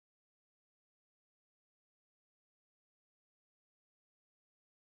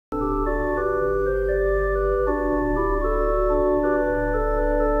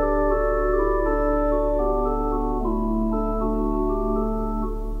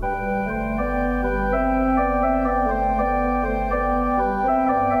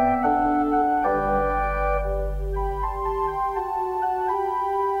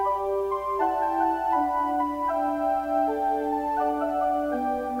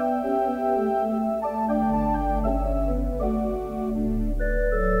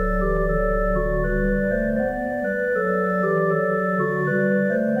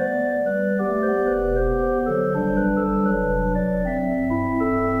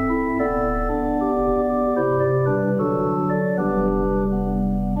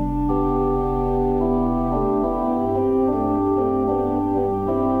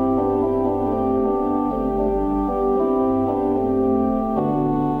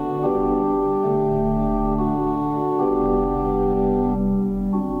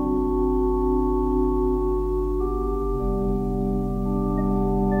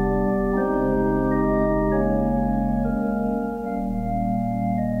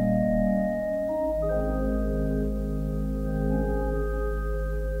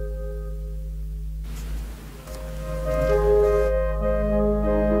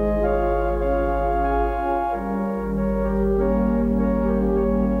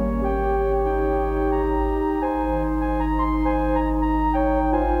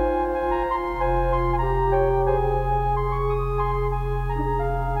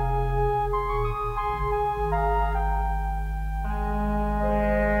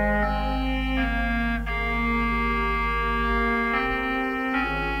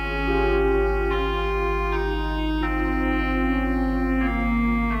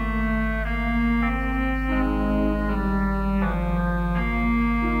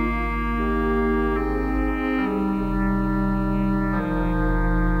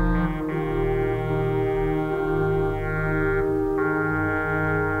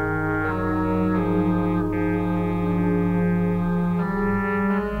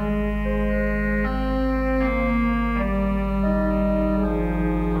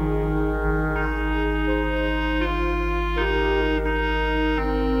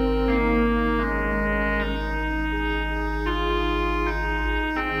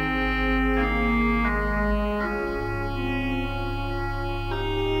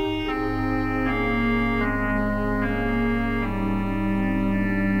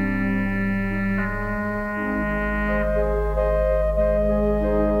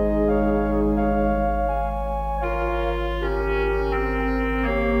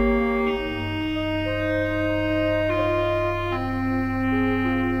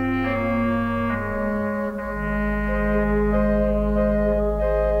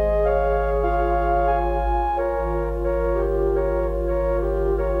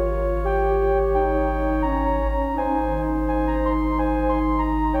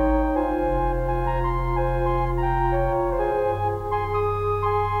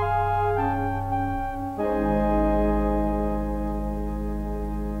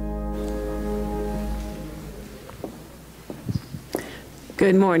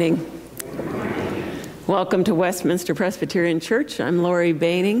Good morning. Welcome to Westminster Presbyterian Church. I'm Lori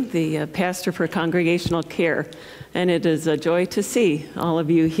Boehning, the pastor for congregational care, and it is a joy to see all of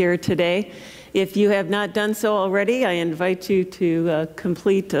you here today. If you have not done so already, I invite you to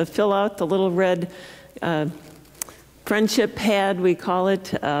fill out the little red friendship pad, we call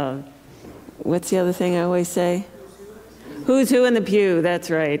it. What's the other thing I always say? Who's who in the pew? That's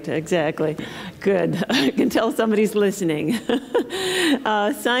right, exactly. Good. I can tell somebody's listening.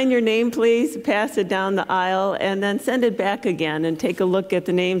 Sign your name, please, pass it down the aisle, and then send it back again and take a look at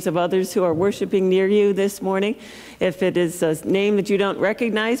the names of others who are worshiping near you this morning. If it is a name that you don't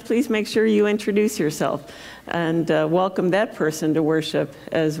recognize, please make sure you introduce yourself and welcome that person to worship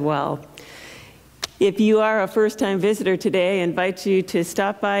as well. If you are a first-time visitor today, I invite you to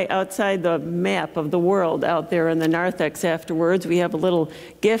stop by outside the map of the world out there in the narthex afterwards. We have a little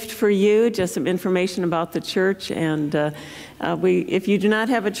gift for you, just some information about the church. And if you do not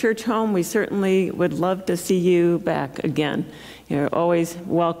have a church home, we certainly would love to see you back again. You're always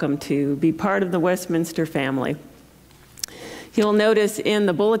welcome to be part of the Westminster family. You'll notice in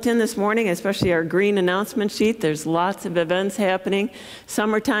the bulletin this morning, especially our green announcement sheet, there's lots of events happening.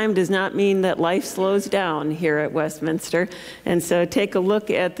 Summertime does not mean that life slows down here at Westminster. And so take a look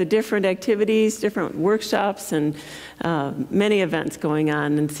at the different activities, different workshops, and many events going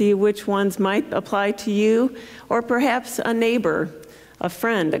on, and see which ones might apply to you, or perhaps a neighbor, a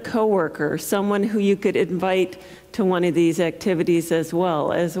friend, a coworker, someone who you could invite to one of these activities as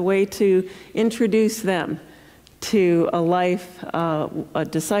well, as a way to introduce them to a life, a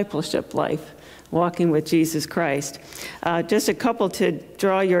discipleship life, walking with Jesus Christ. Just a couple to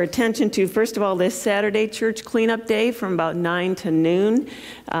draw your attention to. First of all, this Saturday, church cleanup day from about 9 to noon.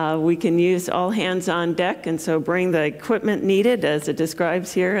 We can use all hands on deck, and so bring the equipment needed as it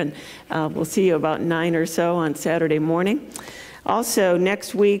describes here, and we'll see you about 9 or so on Saturday morning. Also,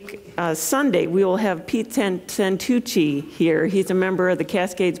 next week, Sunday, we will have Pete Santucci here. He's a member of the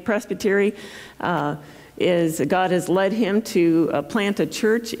Cascades Presbyterian. God has led him to plant a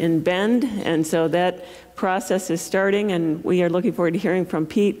church in Bend, and so that process is starting, and we are looking forward to hearing from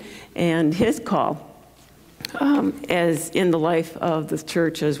Pete and his call as in the life of the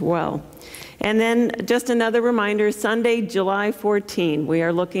church as well. And then just another reminder, Sunday, July 14, we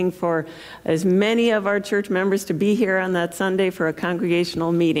are looking for as many of our church members to be here on that Sunday for a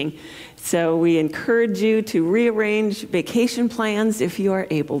congregational meeting. So we encourage you to rearrange vacation plans if you are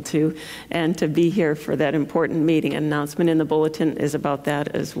able to, and to be here for that important meeting. An announcement in the bulletin is about that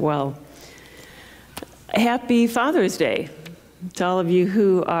as well. Happy Father's Day to all of you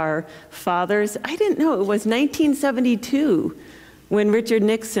who are fathers. I didn't know it was 1972 when Richard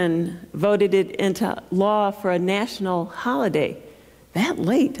Nixon voted it into law for a national holiday. That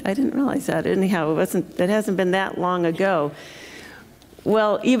late? I didn't realize that. Anyhow, it hasn't been that long ago.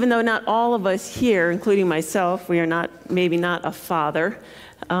 Well, even though not all of us here, including myself, we are maybe not a father,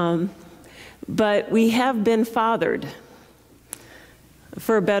 but we have been fathered,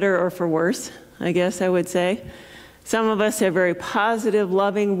 for better or for worse, I guess I would say. Some of us have very positive,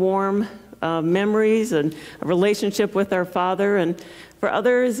 loving, warm memories and a relationship with our father, and for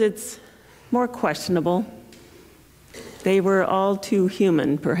others it's more questionable. They were all too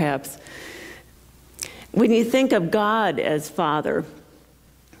human, perhaps. When you think of God as Father,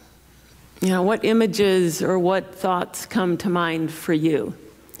 you know, what images or what thoughts come to mind for you?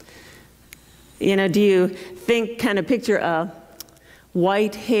 You know, do you picture a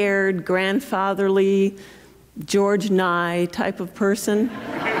white-haired, grandfatherly, George Nye type of person?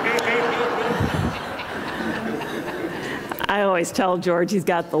 I always tell George he's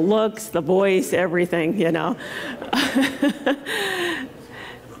got the looks, the voice, everything, you know.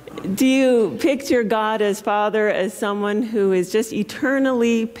 Do you picture God as Father as someone who is just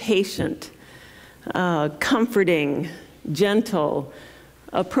eternally patient, comforting, gentle,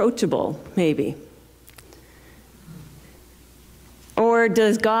 approachable, maybe? Or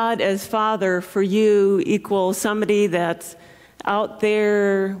does God as Father for you equal somebody that's out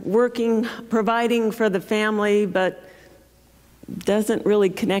there working, providing for the family, but doesn't really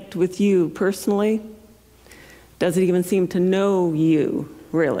connect with you personally? Doesn't even seem to know you,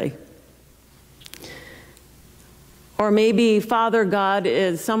 really? Or maybe Father God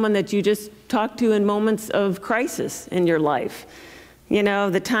is someone that you just talk to in moments of crisis in your life. You know,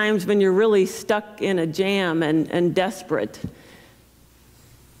 the times when you're really stuck in a jam and desperate.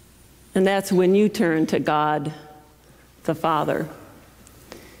 And that's when you turn to God, the Father.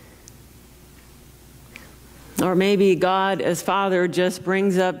 Or maybe God as Father just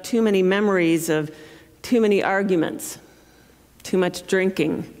brings up too many memories of too many arguments, too much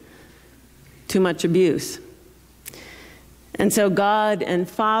drinking, too much abuse. And so God and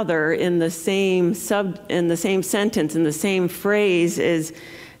Father in the same sentence, in the same phrase, is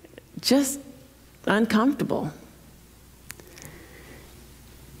just uncomfortable.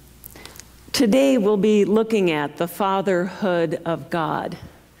 Today we'll be looking at the fatherhood of God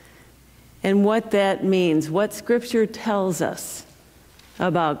and what that means, what Scripture tells us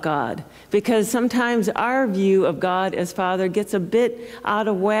about God. Because sometimes our view of God as Father gets a bit out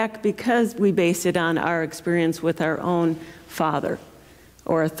of whack because we base it on our experience with our own father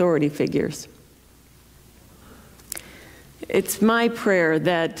or authority figures. It's my prayer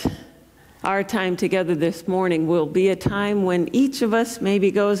that our time together this morning will be a time when each of us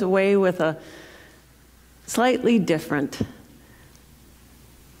maybe goes away with a slightly different,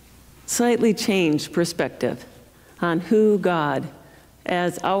 slightly changed perspective on who God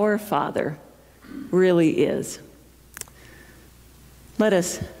as our Father really is. Let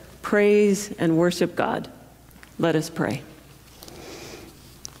us praise and worship God. Let us pray.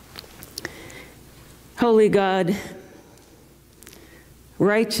 Holy God,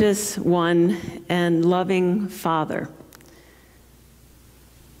 righteous one and loving Father,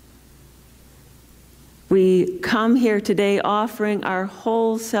 we come here today offering our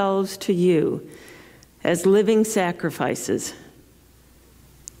whole selves to you as living sacrifices.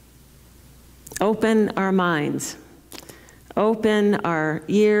 Open our minds, open our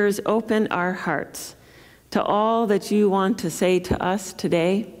ears, open our hearts to all that you want to say to us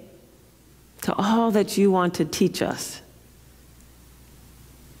today, to all that you want to teach us.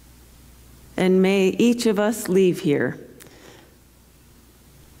 And may each of us leave here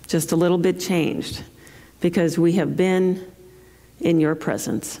just a little bit changed because we have been in your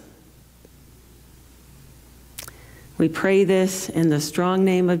presence. We pray this in the strong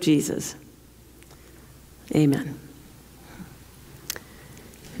name of Jesus. Amen.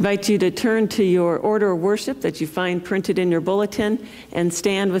 I invite you to turn to your order of worship that you find printed in your bulletin and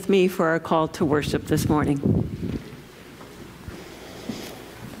stand with me for our call to worship this morning.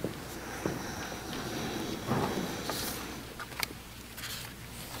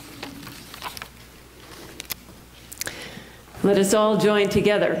 Let us all join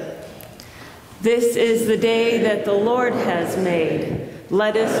together. This is the day that the Lord has made.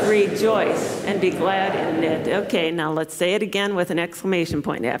 Let us rejoice and be glad in it. Okay, now let's say it again with an exclamation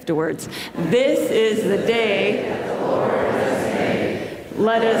point afterwards. This is the day that the Lord has made.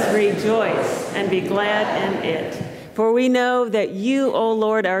 Let us rejoice and be glad in it. For we know that you, O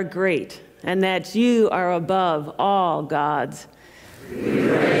Lord, are great, and that you are above all gods. We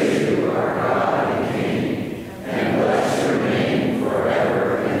praise you, our God and King, and bless your name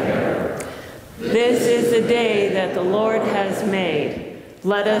forever and ever. This is the day that the Lord has made.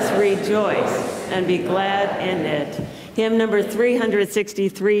 Let us rejoice and be glad in it. Hymn number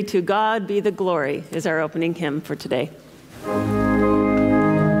 363, To God Be the Glory, is our opening hymn for today. Amen.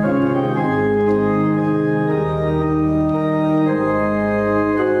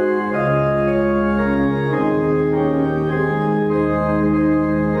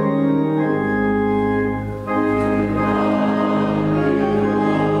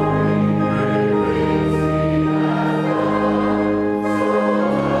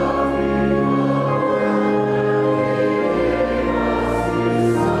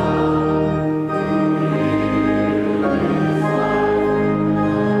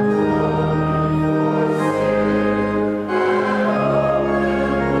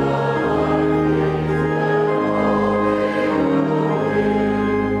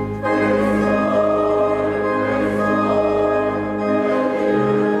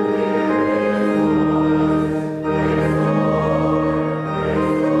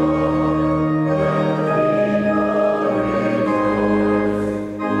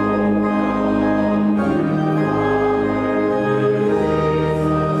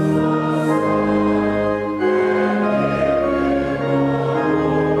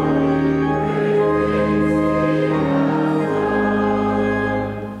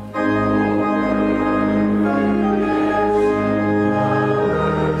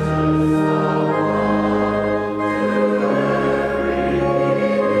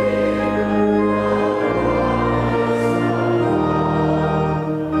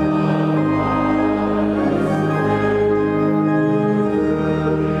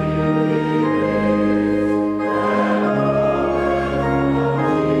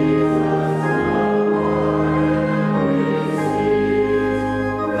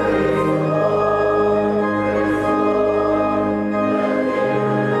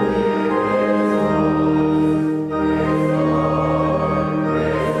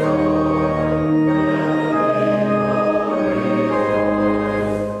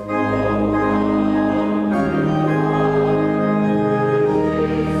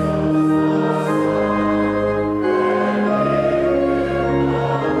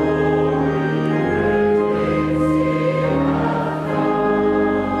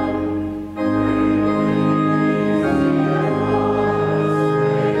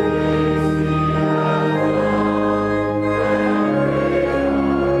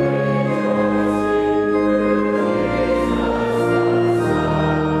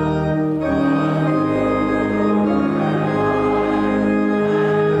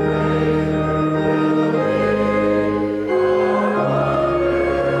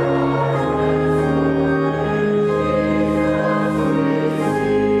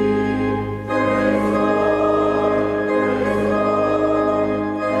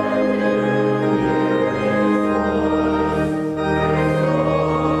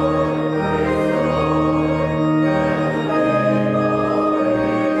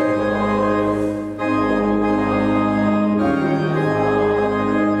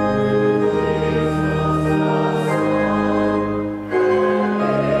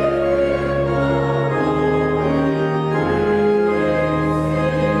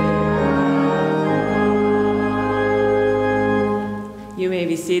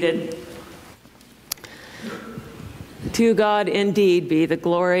 seated. To God indeed be the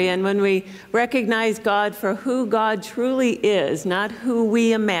glory. And when we recognize God for who God truly is, not who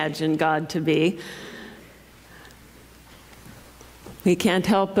we imagine God to be, we can't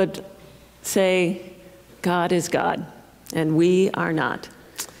help but say, God is God, and we are not.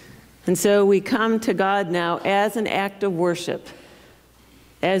 And so we come to God now as an act of worship,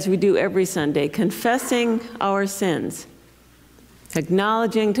 as we do every Sunday, confessing our sins,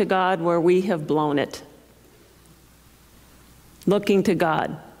 acknowledging to God where we have blown it, looking to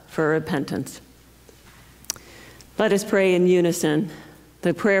God for repentance. Let us pray in unison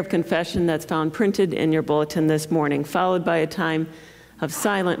the prayer of confession that's found printed in your bulletin this morning, followed by a time of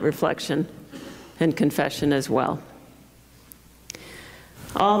silent reflection and confession as well.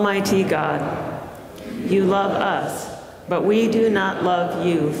 Almighty God, you love us, but we do not love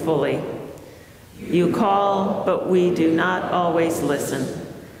you fully. You call, but we do not always listen.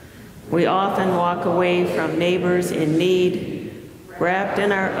 We often walk away from neighbors in need, wrapped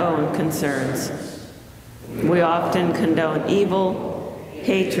in our own concerns. We often condone evil,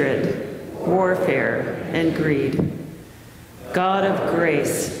 hatred, warfare, and greed. God of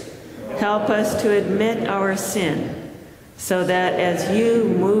grace, help us to admit our sin so that as you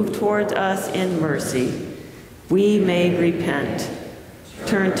move towards us in mercy, we may repent,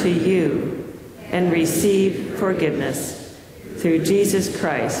 turn to you, and receive forgiveness through Jesus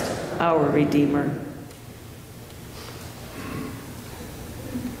Christ, our Redeemer.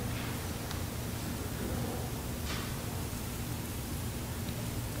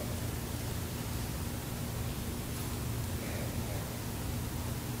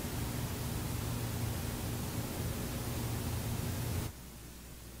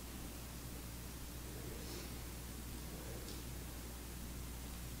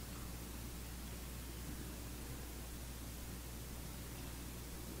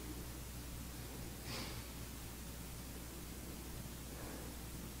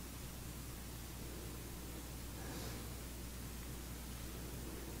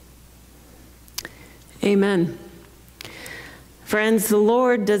 Amen. Friends, the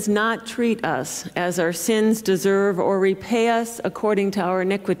Lord does not treat us as our sins deserve or repay us according to our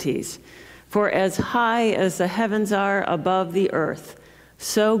iniquities. For as high as the heavens are above the earth,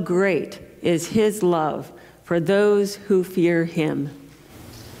 so great is his love for those who fear him.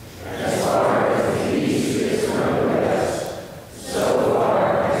 As far as the east is from the west, so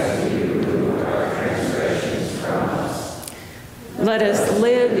far as you remove our transgressions from us. Let us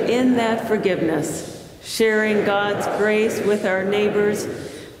live in that forgiveness, sharing God's grace with our neighbors,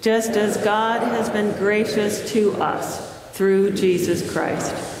 just as God has been gracious to us through Jesus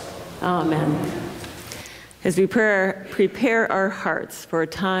Christ. Amen. As we prepare our hearts for a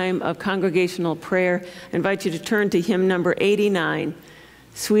time of congregational prayer, I invite you to turn to hymn number 89,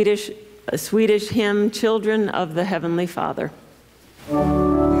 a Swedish hymn, Children of the Heavenly Father.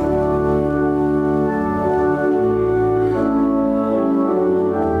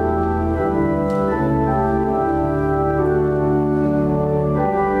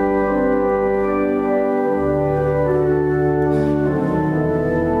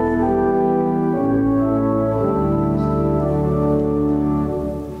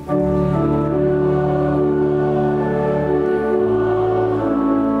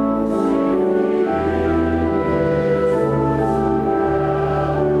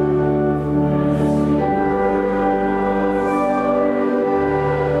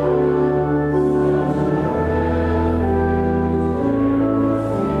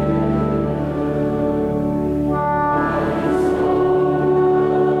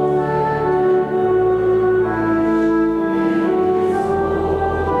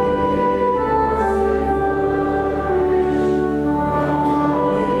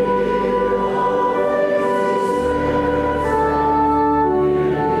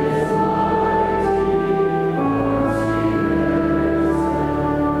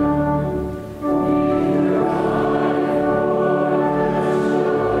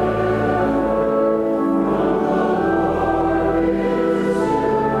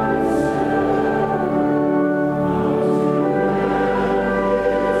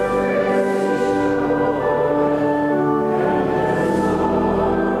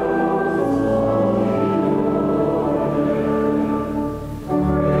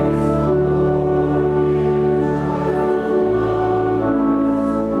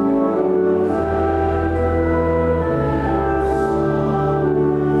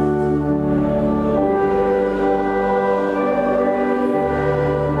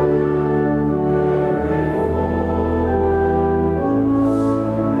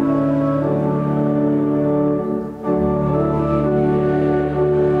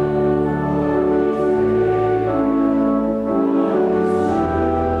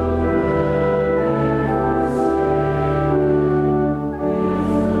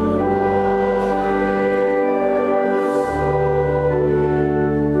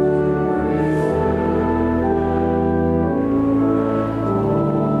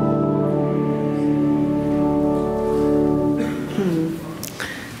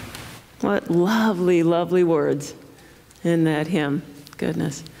 lovely, lovely words in that hymn.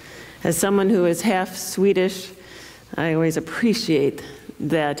 Goodness. As someone who is half Swedish, I always appreciate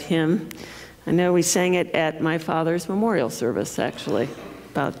that hymn. I know we sang it at my father's memorial service, actually,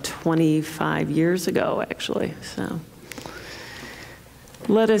 about 25 years ago, actually. So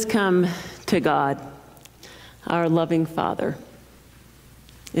let us come to God, our loving Father,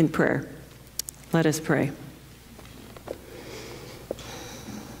 in prayer. Let us pray.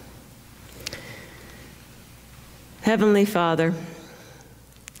 Heavenly Father,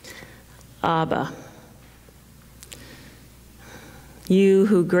 Abba, you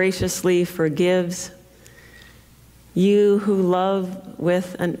who graciously forgives, you who love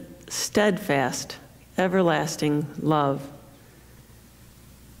with a steadfast, everlasting love,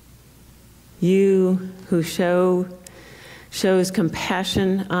 you who shows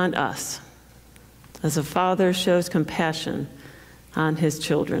compassion on us, as a father shows compassion on his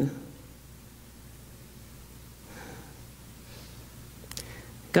children.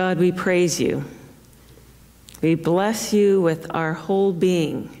 God, we praise you. We bless you with our whole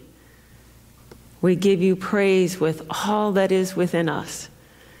being. We give you praise with all that is within us.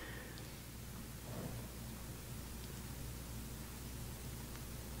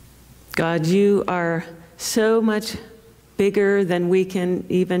 God, you are so much bigger than we can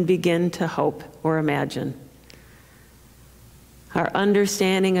even begin to hope or imagine. Our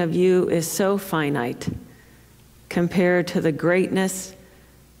understanding of you is so finite compared to the greatness,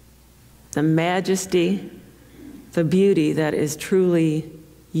 the majesty, the beauty that is truly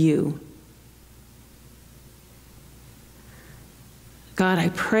you. God, I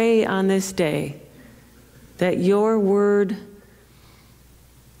pray on this day that your word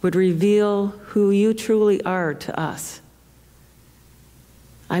would reveal who you truly are to us.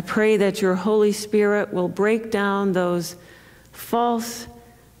 I pray that your Holy Spirit will break down those false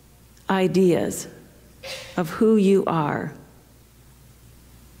ideas of who you are.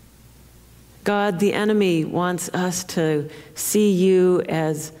 God, the enemy wants us to see you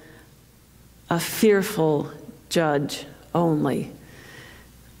as a fearful judge only.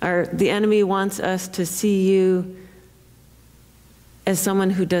 The enemy wants us to see you as someone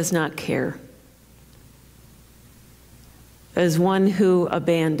who does not care, as one who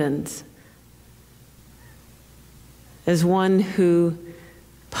abandons, as one who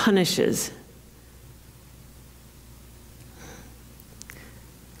punishes.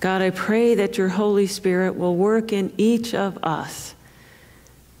 God, I pray that your Holy Spirit will work in each of us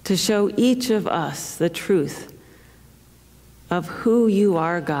to show each of us the truth of who you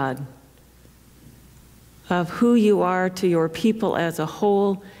are, God, of who you are to your people as a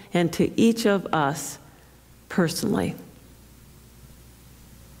whole and to each of us personally.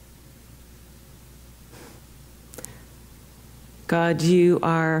 God, you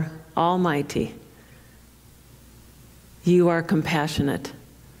are almighty. You are compassionate.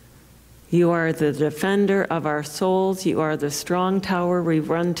 You are the defender of our souls. You are the strong tower we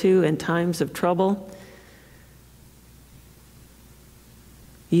run to in times of trouble.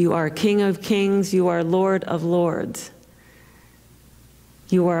 You are King of kings. You are Lord of lords.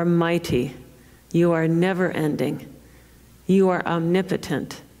 You are mighty. You are never-ending. You are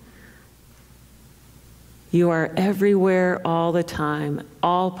omnipotent. You are everywhere all the time,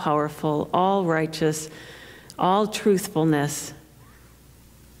 all-powerful, all-righteous, all-truthfulness.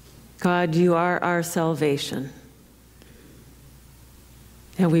 God, you are our salvation,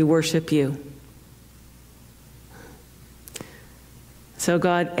 and we worship you. So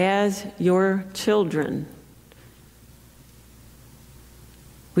God, as your children,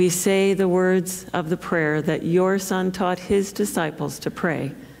 we say the words of the prayer that your Son taught his disciples to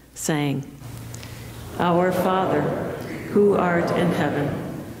pray, saying, Our Father, who art in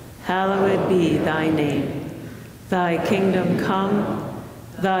heaven, hallowed be thy name. Thy kingdom come,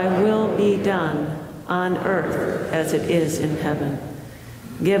 thy will be done on earth as it is in heaven.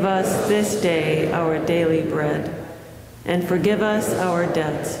 Give us this day our daily bread, and forgive us our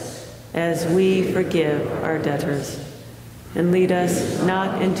debts as we forgive our debtors. And lead us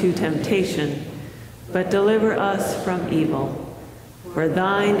not into temptation, but deliver us from evil. For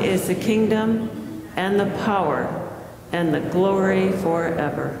thine is the kingdom and the power and the glory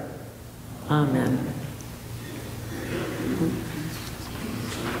forever. Amen.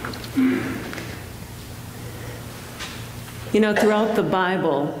 You know, throughout the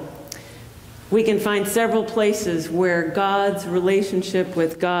Bible, we can find several places where God's relationship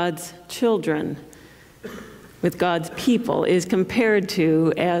with God's children, with God's people, is compared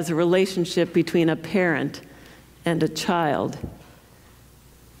to as a relationship between a parent and a child.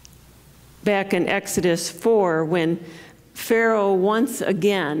 Back in Exodus 4, when Pharaoh once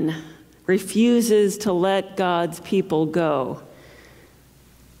again refuses to let God's people go.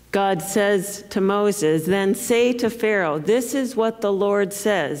 God says to Moses, "Then say to Pharaoh, this is what the Lord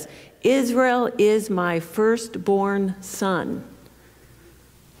says, Israel is my firstborn son.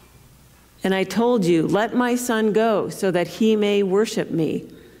 And I told you, let my son go so that he may worship me.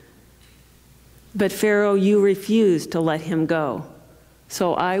 But Pharaoh, you refused to let him go.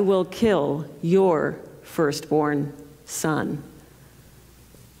 So I will kill your firstborn son."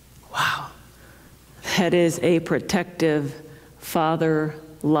 Wow. That is a protective father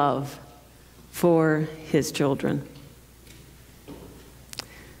love for his children.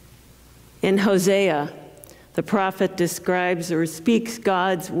 In Hosea, the prophet describes or speaks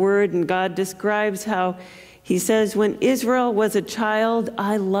God's word, and God describes how he says, "When Israel was a child,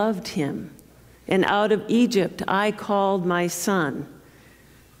 I loved him, and out of Egypt I called my son."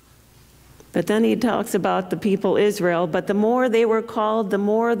 But then he talks about the people Israel, "But the more they were called, the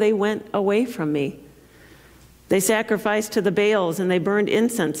more they went away from me. They sacrificed to the Baals, and they burned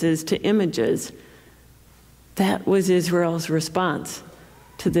incenses to images." That was Israel's response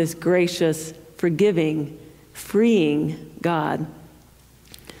to this gracious, forgiving, freeing God.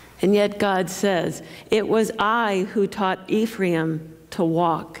 And yet God says, "It was I who taught Ephraim to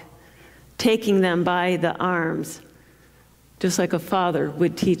walk, taking them by the arms," just like a father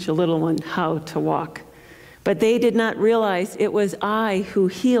would teach a little one how to walk. "But they did not realize it was I who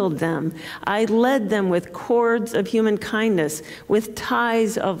healed them. I led them with cords of human kindness, with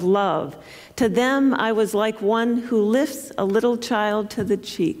ties of love. To them I was like one who lifts a little child to the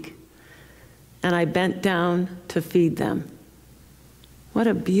cheek, and I bent down to feed them." What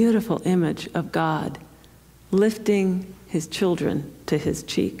a beautiful image of God lifting his children to his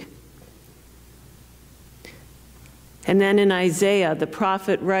cheek. And then in Isaiah, the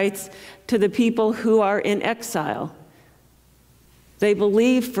prophet writes to the people who are in exile. They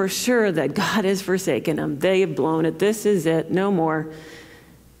believe for sure that God has forsaken them. They have blown it. This is it. No more.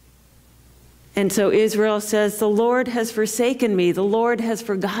 And so Israel says, "The Lord has forsaken me. The Lord has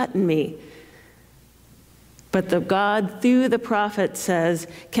forgotten me." But the God through the prophet says,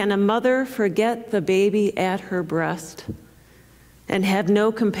 "Can a mother forget the baby at her breast and have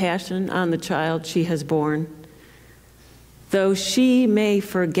no compassion on the child she has borne? Though she may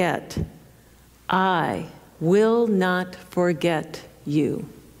forget, I will not forget you."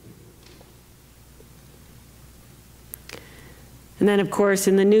 And then, of course,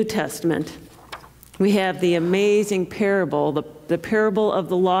 in the New Testament, we have the amazing parable, the parable of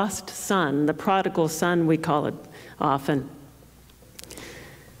the lost son, the prodigal son, we call it often.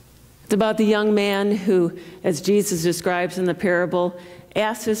 It's about the young man who, as Jesus describes in the parable,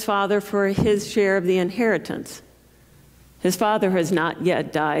 asks his father for his share of the inheritance. His father has not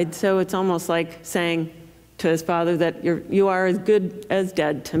yet died, so it's almost like saying to his father that you are as good as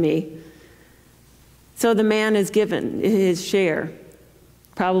dead to me. So the man is given his share,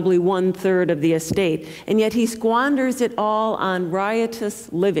 probably 1/3 of the estate, and yet he squanders it all on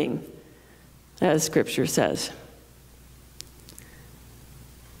riotous living, as Scripture says.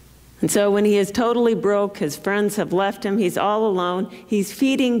 And so when he is totally broke, his friends have left him, he's all alone, he's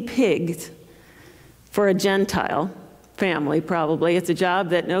feeding pigs for a Gentile family, probably. It's a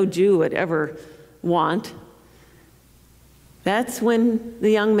job that no Jew would ever want. That's when the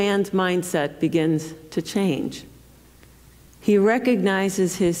young man's mindset begins to change. He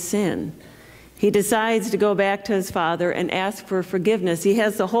recognizes his sin. He decides to go back to his father and ask for forgiveness. He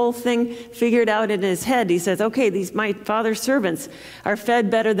has the whole thing figured out in his head. He says, "Okay, my father's servants are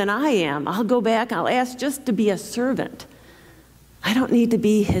fed better than I am. I'll go back, I'll ask just to be a servant. I don't need to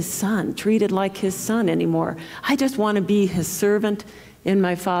be his son, treated like his son anymore. I just want to be his servant in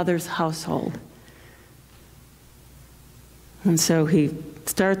my father's household." And so he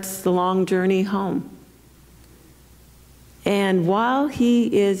starts the long journey home. And while he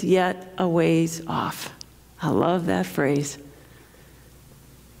is yet a ways off, I love that phrase,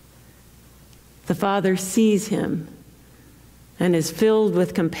 the father sees him and is filled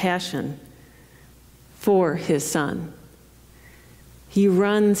with compassion for his son. He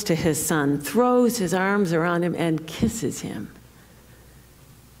runs to his son, throws his arms around him, and kisses him.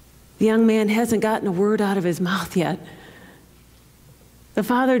 The young man hasn't gotten a word out of his mouth yet. The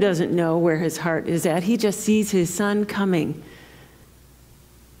father doesn't know where his heart is at. He just sees his son coming.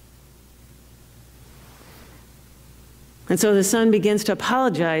 And so the son begins to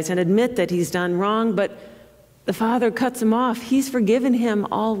apologize and admit that he's done wrong, but the father cuts him off. He's forgiven him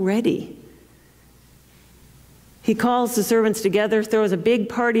already. He calls the servants together, throws a big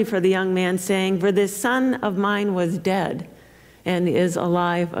party for the young man, saying, "For this son of mine was dead and is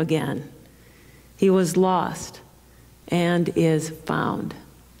alive again. He was lost and is found."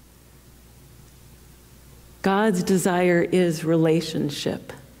 God's desire is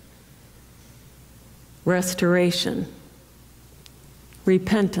relationship, restoration,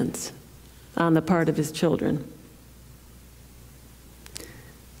 repentance on the part of his children.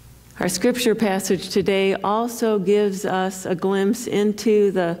 Our scripture passage today also gives us a glimpse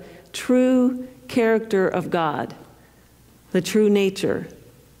into the true character of God, the true nature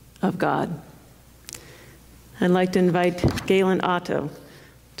of God. I'd like to invite Galen Otto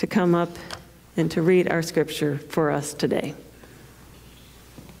to come up and to read our scripture for us today.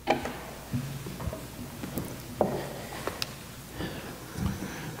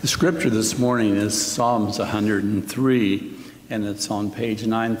 The scripture this morning is Psalms 103, and it's on page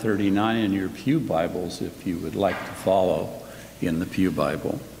 939 in your pew Bibles if you would like to follow in the pew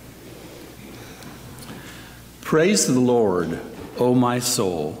Bible. Praise the Lord, O my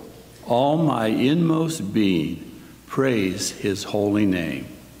soul, all my inmost being, praise his holy name.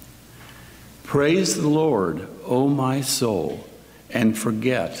 Praise the Lord, O my soul, and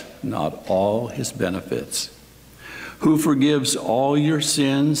forget not all his benefits, who forgives all your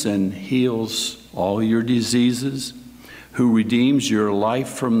sins and heals all your diseases, who redeems your life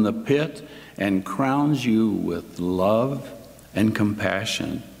from the pit and crowns you with love and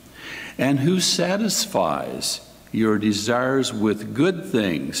compassion, and who satisfies your desires with good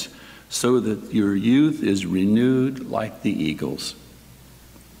things so that your youth is renewed like the eagles.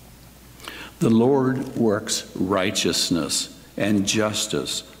 The Lord works righteousness and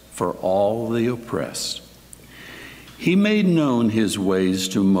justice for all the oppressed. He made known his ways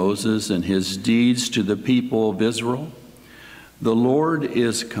to Moses and his deeds to the people of Israel. The Lord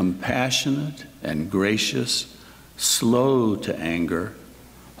is compassionate and gracious, slow to anger,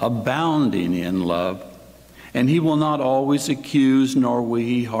 abounding in love, and he will not always accuse, nor will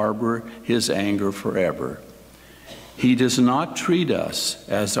he harbor his anger forever. He does not treat us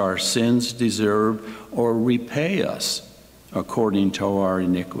as our sins deserve or repay us according to our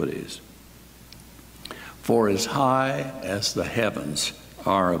iniquities. For as high as the heavens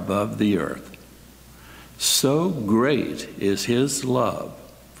are above the earth, so great is his love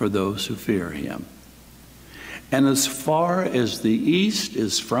for those who fear him. And as far as the east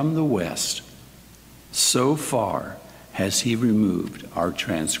is from the west, so far has he removed our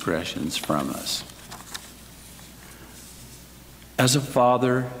transgressions from us. As a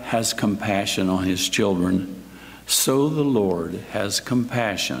father has compassion on his children, so the Lord has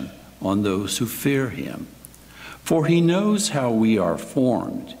compassion on those who fear him. For he knows how we are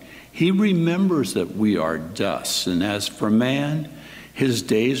formed. He remembers that we are dust, and as for man, his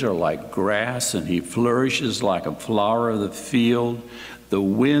days are like grass, and he flourishes like a flower of the field. The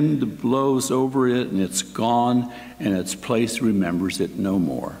wind blows over it, and it's gone, and its place remembers it no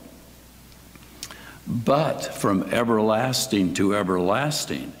more. But from everlasting to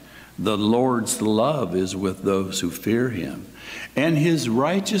everlasting, the Lord's love is with those who fear him, and his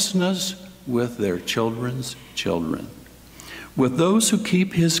righteousness with their children's children, with those who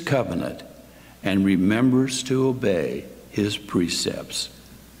keep his covenant and remembers to obey his precepts.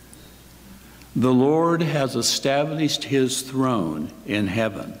 The Lord has established his throne in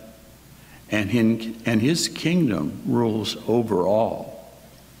heaven, and his kingdom rules over all.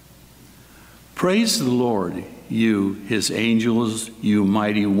 Praise the Lord, you, his angels, you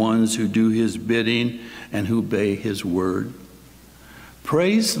mighty ones who do his bidding and who obey his word.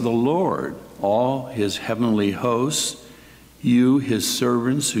 Praise the Lord, all his heavenly hosts, you, his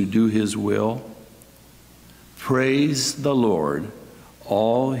servants who do his will. Praise the Lord,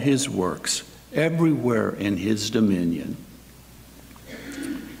 all his works, everywhere in his dominion.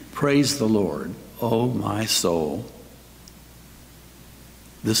 Praise the Lord, O my soul.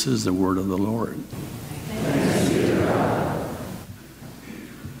 This is the word of the Lord. Thanks be to God.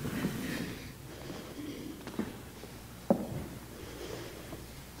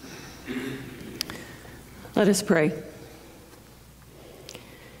 Let us pray.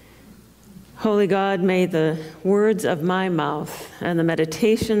 Holy God, may the words of my mouth and the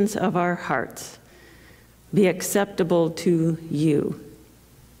meditations of our hearts be acceptable to you,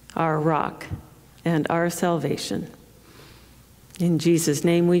 our rock and our salvation. In Jesus'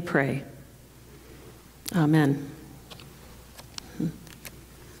 name we pray. Amen.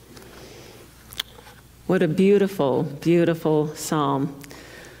 What a beautiful, beautiful psalm.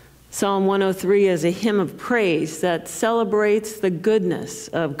 Psalm 103 is a hymn of praise that celebrates the goodness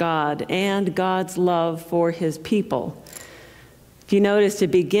of God and God's love for his people. If you notice,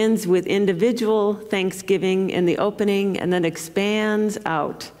 it begins with individual thanksgiving in the opening and then expands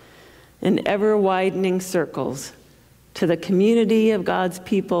out in ever-widening circles to the community of God's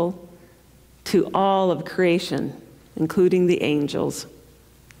people, to all of creation, including the angels.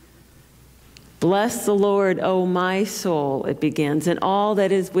 Bless the Lord, O my soul, it begins, and all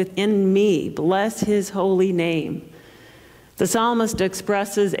that is within me. Bless his holy name. The psalmist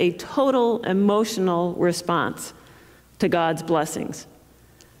expresses a total emotional response to God's blessings.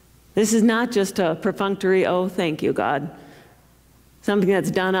 This is not just a perfunctory, oh, thank you, God. Something that's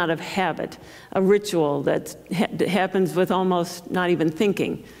done out of habit, a ritual that happens with almost not even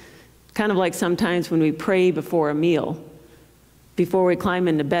thinking. Kind of like sometimes when we pray before a meal, before we climb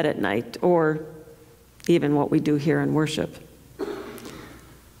into bed at night, or even what we do here in worship.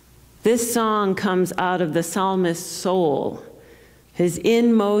 This song comes out of the psalmist's soul, his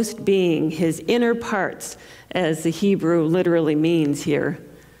inmost being, his inner parts, as the Hebrew literally means here.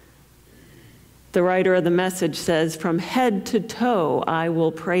 The writer of the Message says, "From head to toe, I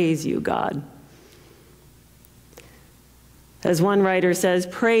will praise you, God." As one writer says,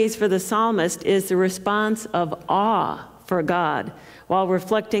 praise for the psalmist is the response of awe for God, while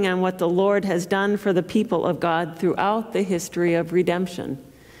reflecting on what the Lord has done for the people of God throughout the history of redemption.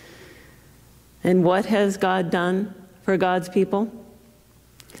 And what has God done for God's people?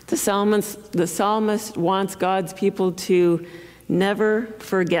 The psalmist wants God's people to never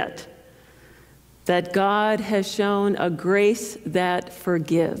forget that God has shown a grace that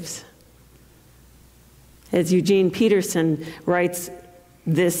forgives. As Eugene Peterson writes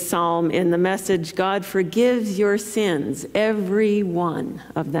this psalm in the Message, God forgives your sins, every one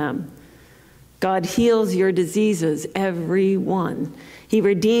of them. God heals your diseases, every one. He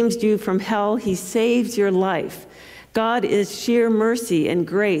redeems you from hell. He saves your life. God is sheer mercy and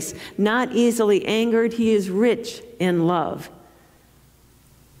grace, not easily angered. He is rich in love.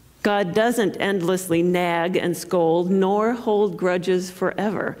 God doesn't endlessly nag and scold, nor hold grudges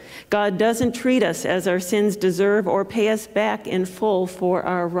forever. God doesn't treat us as our sins deserve or pay us back in full for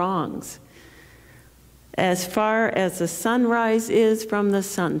our wrongs. As far as the sunrise is from the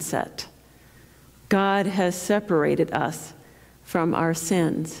sunset, God has separated us from our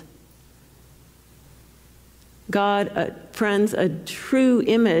sins. God, friends, a true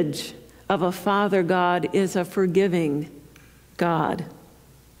image of a Father God is a forgiving God.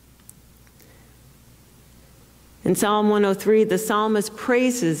 In Psalm 103, the psalmist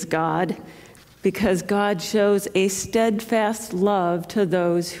praises God because God shows a steadfast love to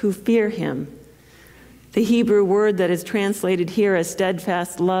those who fear him. The Hebrew word that is translated here as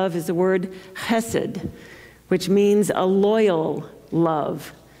steadfast love is the word chesed, which means a loyal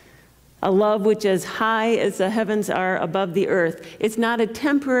love, a love which is high as the heavens are above the earth. It's not a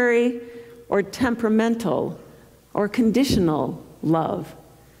temporary or temperamental or conditional love.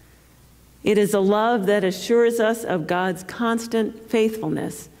 It is a love that assures us of God's constant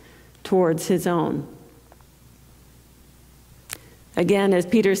faithfulness towards his own. Again, as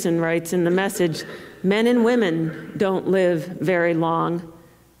Peterson writes in the Message, men and women don't live very long.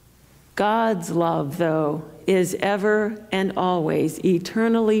 God's love, though, is ever and always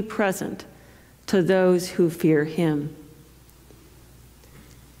eternally present to those who fear him.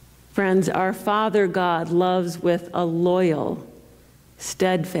 Friends, our Father God loves with a loyal,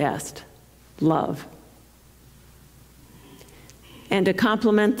 steadfast love. And to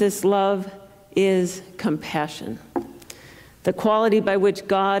complement this love is compassion, the quality by which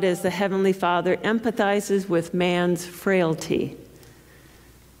God, as the Heavenly Father, empathizes with man's frailty.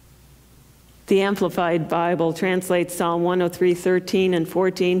 The Amplified Bible translates Psalm 103:13 and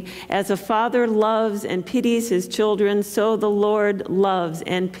 14, as a father loves and pities his children, so the Lord loves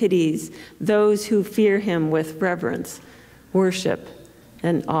and pities those who fear him with reverence, worship,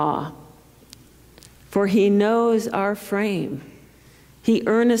 and awe. For he knows our frame. He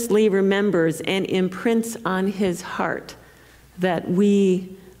earnestly remembers and imprints on his heart that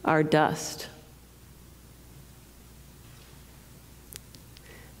we are dust.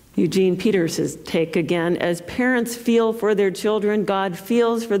 Eugene Peterson's take again, as parents feel for their children, God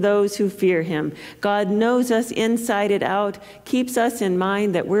feels for those who fear him. God knows us inside and out, keeps us in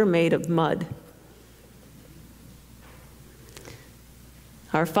mind that we're made of mud.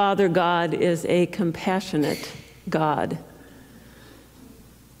 Our Father God is a compassionate God,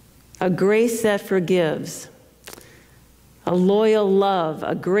 a grace that forgives, a loyal love,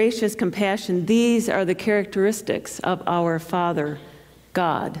 a gracious compassion. These are the characteristics of our Father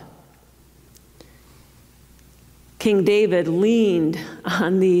God. King David leaned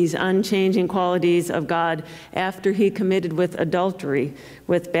on these unchanging qualities of God after he committed adultery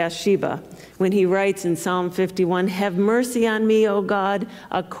with Bathsheba, when he writes in Psalm 51, "Have mercy on me, O God,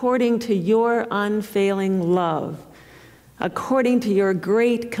 according to your unfailing love. According to your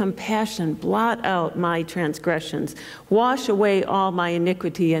great compassion, blot out my transgressions. Wash away all my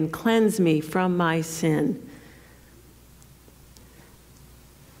iniquity and cleanse me from my sin."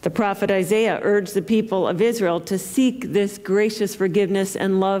 The prophet Isaiah urged the people of Israel to seek this gracious forgiveness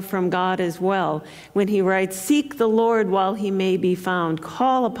and love from God as well, when he writes, "Seek the Lord while he may be found.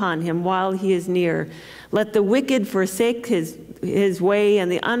 Call upon him while he is near. Let the wicked forsake his way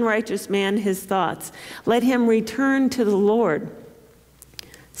and the unrighteous man his thoughts. Let him return to the Lord,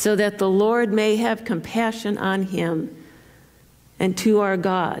 so that the Lord may have compassion on him, and to our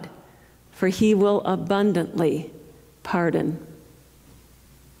God, for he will abundantly pardon."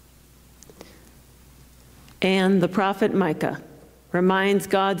 And the prophet Micah reminds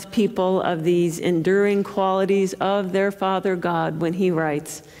God's people of these enduring qualities of their Father God when he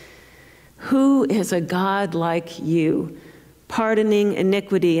writes, "Who is a God like you, pardoning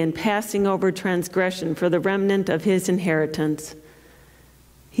iniquity and passing over transgression for the remnant of his inheritance?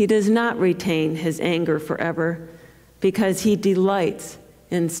 He does not retain his anger forever, because he delights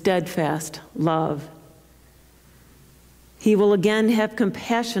in steadfast love. He will again have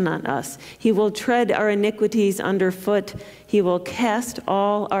compassion on us. He will tread our iniquities underfoot. He will cast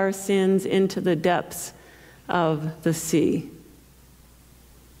all our sins into the depths of the sea."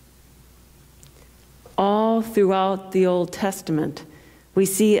 All throughout the Old Testament, we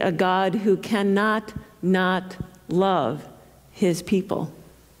see a God who cannot not love his people.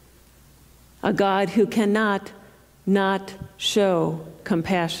 A God who cannot not show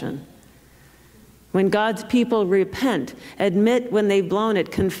compassion. When God's people repent, admit when they've blown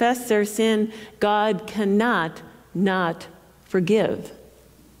it, confess their sin, God cannot not forgive.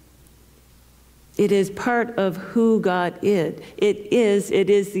 It is part of who God is. It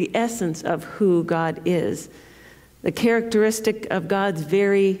is the essence of who God is. The characteristic of God's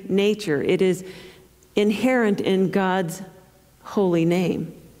very nature. It is inherent in God's holy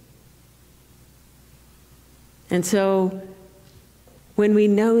name. And so, when we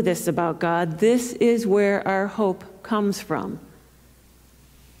know this about God, this is where our hope comes from.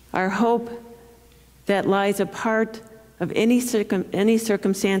 Our hope that lies apart of any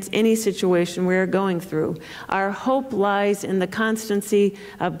circumstance, any situation we're going through. Our hope lies in the constancy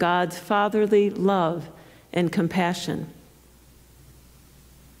of God's fatherly love and compassion.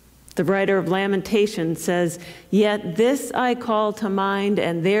 The writer of Lamentations says, "Yet this I call to mind,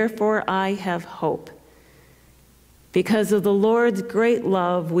 and therefore I have hope. Because of the Lord's great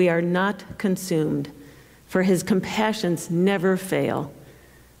love, we are not consumed, for his compassions never fail.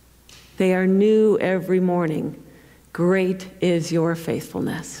 They are new every morning. Great is your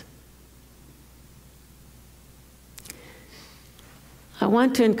faithfulness." I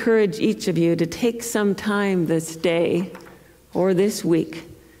want to encourage each of you to take some time this day or this week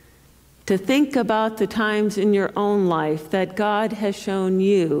to think about the times in your own life that God has shown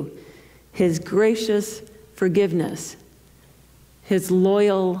you his gracious forgiveness, his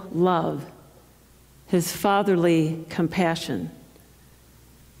loyal love, his fatherly compassion.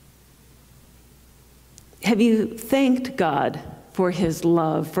 Have you thanked God for his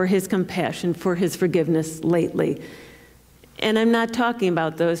love, for his compassion, for his forgiveness lately? And I'm not talking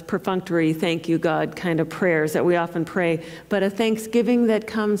about those perfunctory thank you, God kind of prayers that we often pray, but a thanksgiving that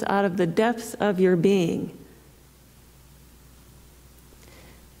comes out of the depths of your being.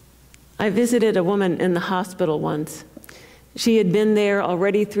 I visited a woman in the hospital once. She had been there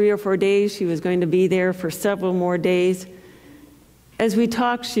already 3 or 4 days. She was going to be there for several more days. As we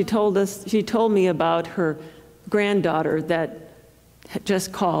talked, she told me about her granddaughter that had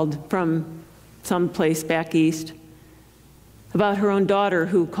just called from someplace back east, about her own daughter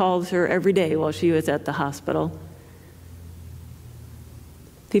who calls her every day while she was at the hospital.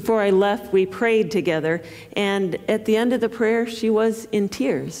 Before I left, we prayed together, and at the end of the prayer, she was in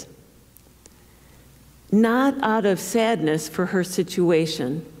tears. Not out of sadness for her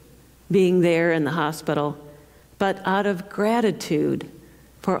situation, being there in the hospital, but out of gratitude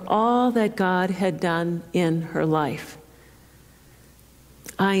for all that God had done in her life.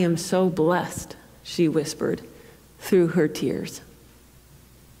 "I am so blessed," she whispered through her tears.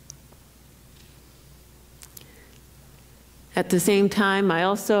 At the same time, I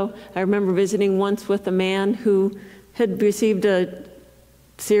remember visiting once with a man who had received a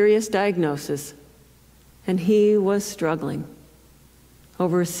serious diagnosis. And he was struggling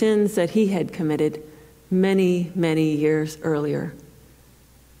over sins that he had committed many, many years earlier.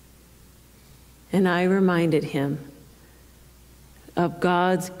 And I reminded him of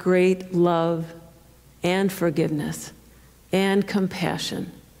God's great love and forgiveness and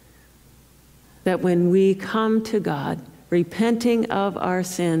compassion, that when we come to God, repenting of our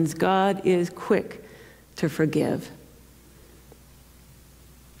sins, God is quick to forgive.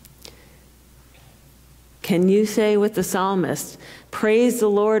 Can you say with the psalmist, "Praise the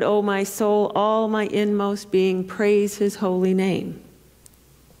Lord, O my soul, all my inmost being, praise his holy name"?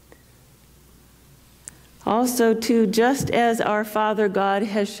 Also, too, just as our Father God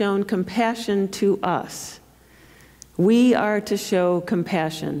has shown compassion to us, we are to show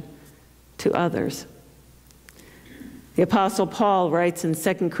compassion to others. The Apostle Paul writes in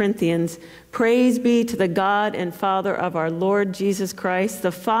 2 Corinthians, "Praise be to the God and Father of our Lord Jesus Christ,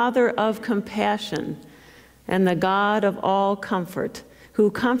 the Father of compassion and the God of all comfort,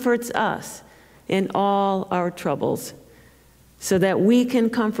 who comforts us in all our troubles, so that we can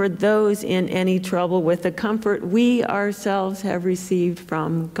comfort those in any trouble with the comfort we ourselves have received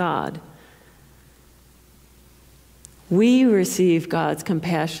from God." We receive God's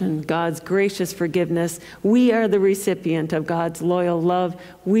compassion, God's gracious forgiveness. We are the recipient of God's loyal love.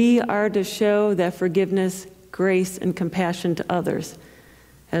 We are to show that forgiveness, grace, and compassion to others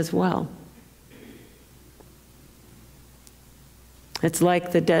as well. It's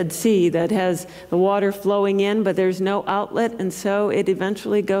like the Dead Sea that has the water flowing in, but there's no outlet, and so it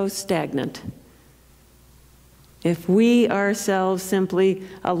eventually goes stagnant. If we ourselves simply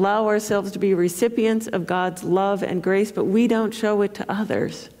allow ourselves to be recipients of God's love and grace, but we don't show it to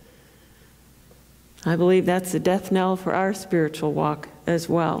others, I believe that's the death knell for our spiritual walk as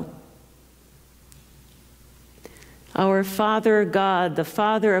well. Our Father God, the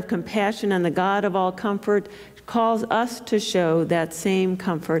Father of compassion and the God of all comfort, calls us to show that same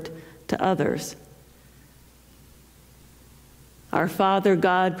comfort to others. Our Father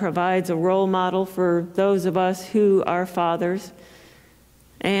God provides a role model for those of us who are fathers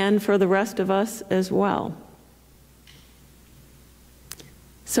and for the rest of us as well.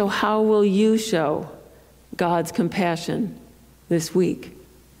 So how will you show God's compassion this week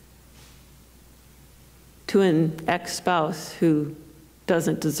to an ex-spouse who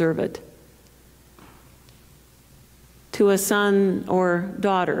doesn't deserve it? To a son or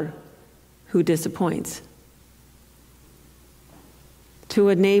daughter who disappoints? To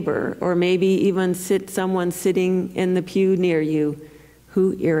a neighbor, or maybe even someone sitting in the pew near you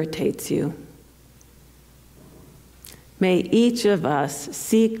who irritates you? May each of us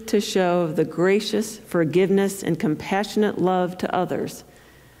seek to show the gracious forgiveness and compassionate love to others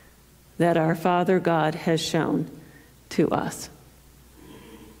that our Father God has shown to us.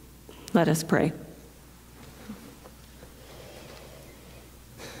 Let us pray.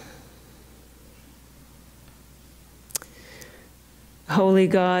 Holy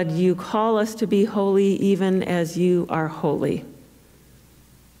God, you call us to be holy even as you are holy.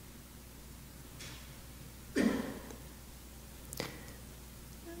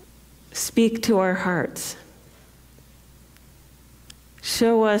 Speak to our hearts.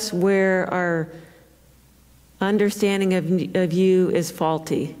 Show us where our understanding of you is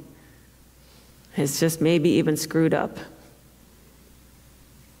faulty. It's just maybe even screwed up.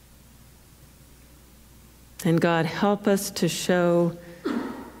 And God, help us to show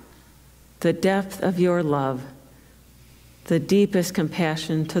the depth of your love, the deepest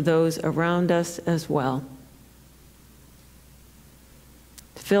compassion to those around us as well.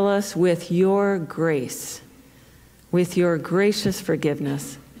 Fill us with your grace, with your gracious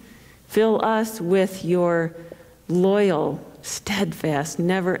forgiveness. Fill us with your loyal, steadfast,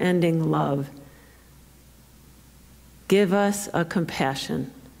 never-ending love. Give us a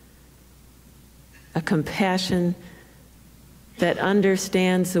compassion that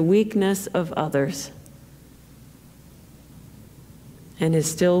understands the weakness of others and is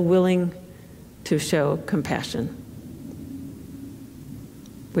still willing to show compassion.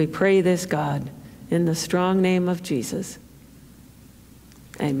 We pray this, God, in the strong name of Jesus.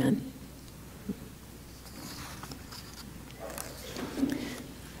 Amen.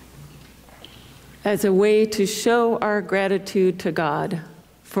 As a way to show our gratitude to God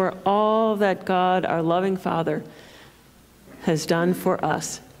for all that God, our loving Father, has done for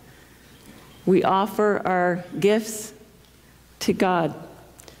us, we offer our gifts to God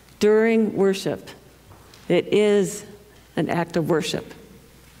during worship. It is an act of worship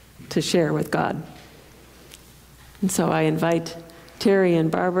to share with God. And so I invite Terry and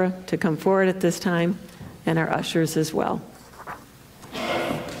Barbara to come forward at this time, and our ushers as well.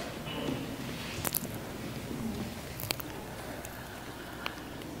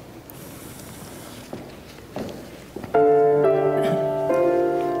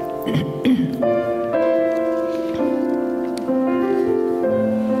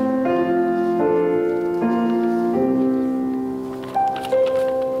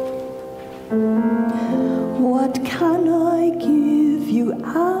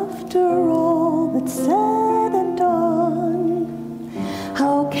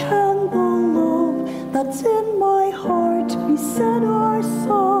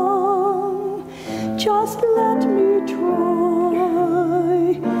 Just let me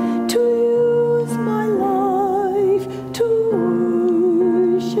try to use my life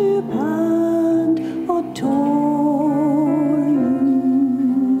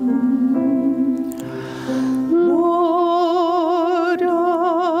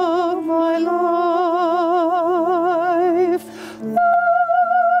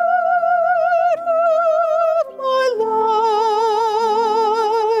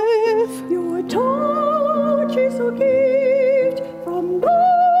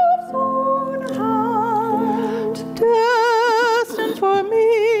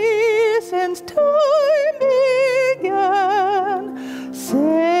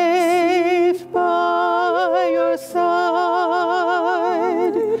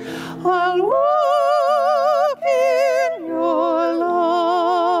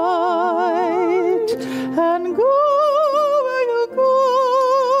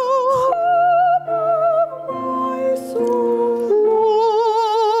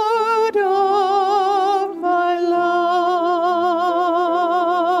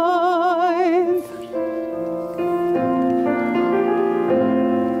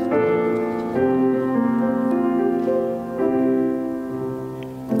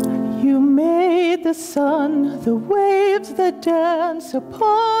sun, the waves that dance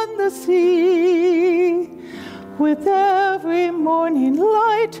upon the sea. With every morning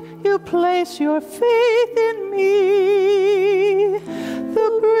light, you place your faith in me. The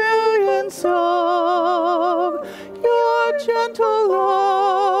brilliance of your gentle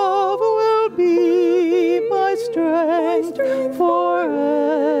love will be my strength forever.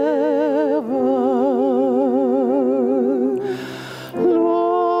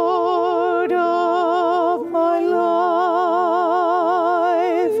 Lord of my life,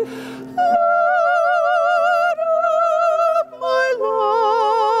 Lord of my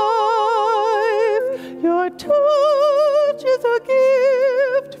life, your touch is a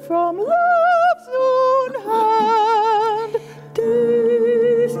gift from love's own hand,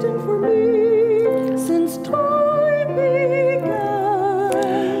 destined for me since time began.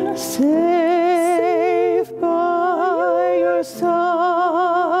 Safe by your side,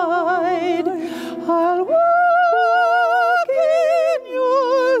 I'll walk in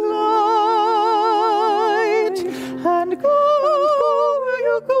your light and go where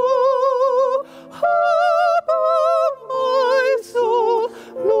you go, hope of my soul,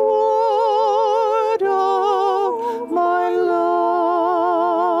 Lord of my Lord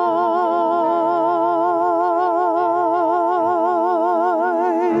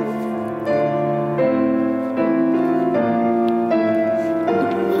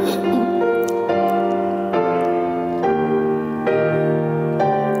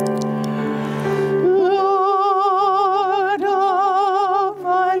of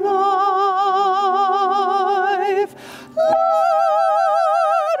my life,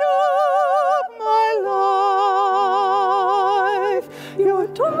 Lord of my life, your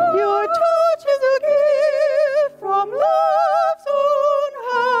touch is a gift from love's own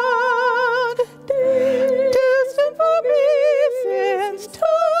hand, distant for me since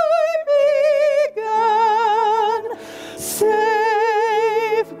time began.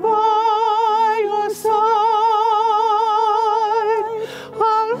 Safe by your side,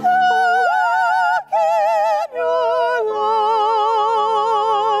 I'll walk in your light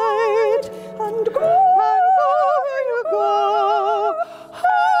and go where you go,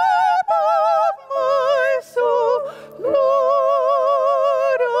 hope of my soul,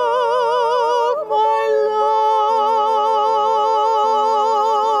 Lord of my life.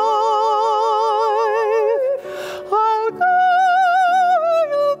 I'll go where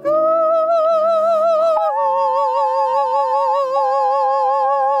you go.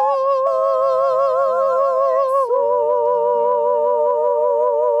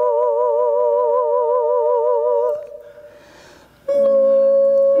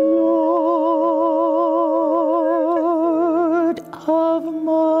 Lord of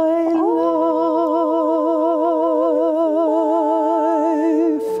my life,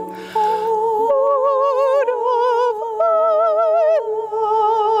 Lord of my life,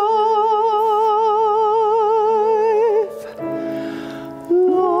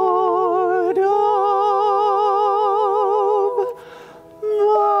 Lord of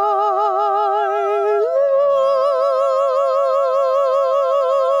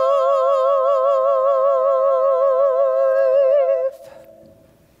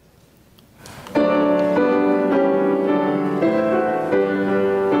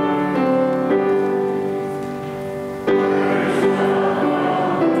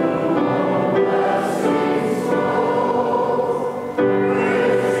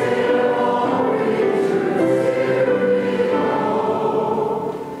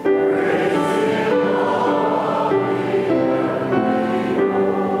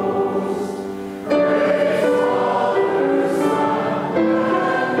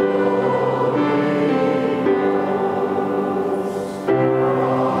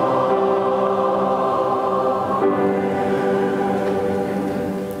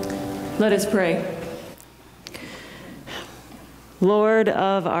Let us pray. Lord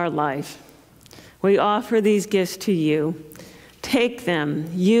of our life, we offer these gifts to you. Take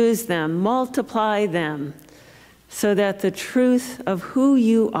them, use them, multiply them, so that the truth of who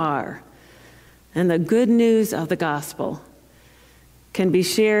you are and the good news of the gospel can be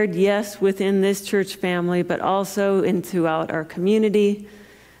shared, yes, within this church family, but also throughout our community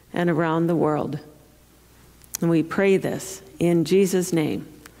and around the world. And we pray this in Jesus' name.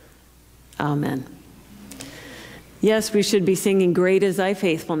 Amen. Yes, we should be singing Great Is Thy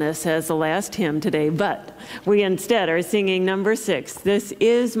Faithfulness as the last hymn today, but we instead are singing number 6, This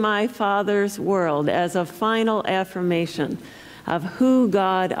Is My Father's World, as a final affirmation of who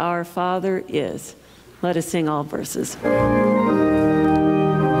God our Father is. Let us sing all verses.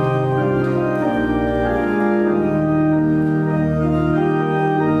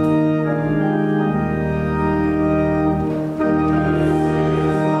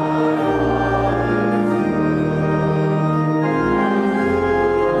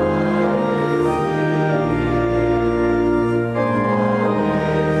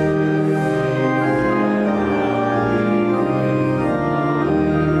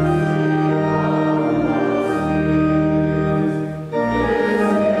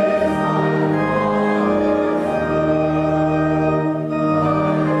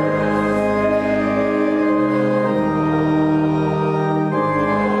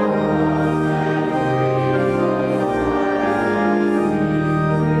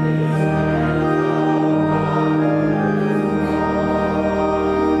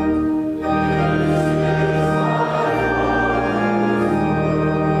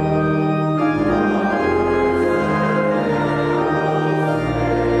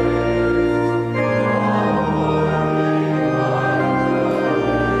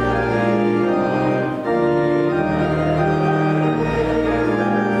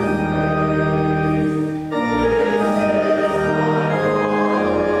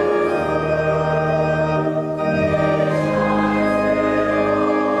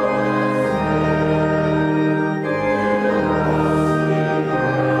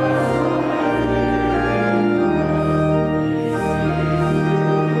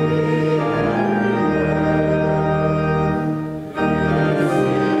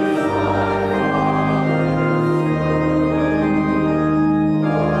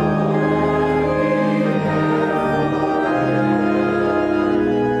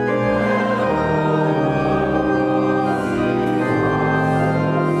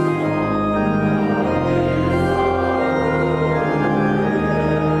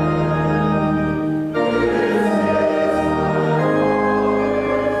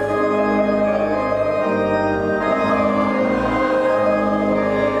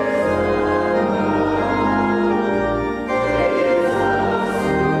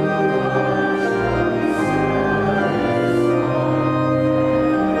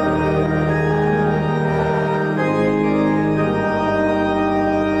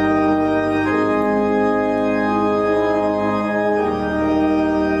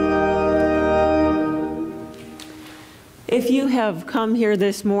 have come here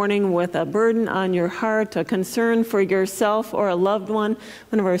this morning with a burden on your heart, a concern for yourself or a loved one,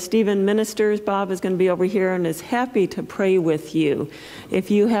 one of our Stephen ministers, Bob, is going to be over here and is happy to pray with you. If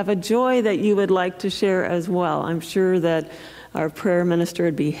you have a joy that you would like to share as well, I'm sure that our prayer minister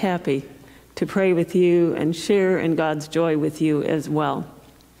would be happy to pray with you and share in God's joy with you as well.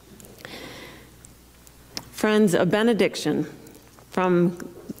 Friends, a benediction from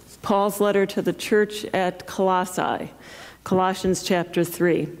Paul's letter to the church at Colossae, Colossians chapter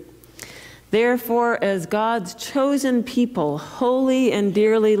 3. Therefore, as God's chosen people, holy and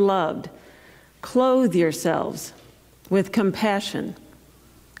dearly loved, clothe yourselves with compassion,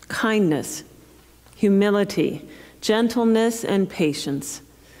 kindness, humility, gentleness, and patience.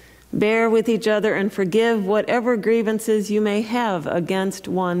 Bear with each other and forgive whatever grievances you may have against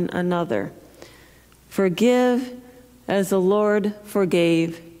one another. Forgive as the Lord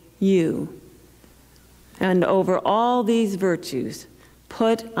forgave you. And over all these virtues,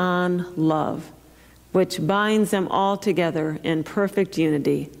 put on love, which binds them all together in perfect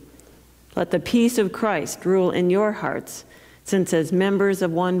unity. Let the peace of Christ rule in your hearts, since as members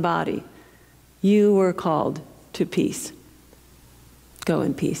of one body, you were called to peace. Go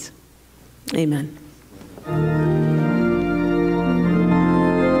in peace. Amen.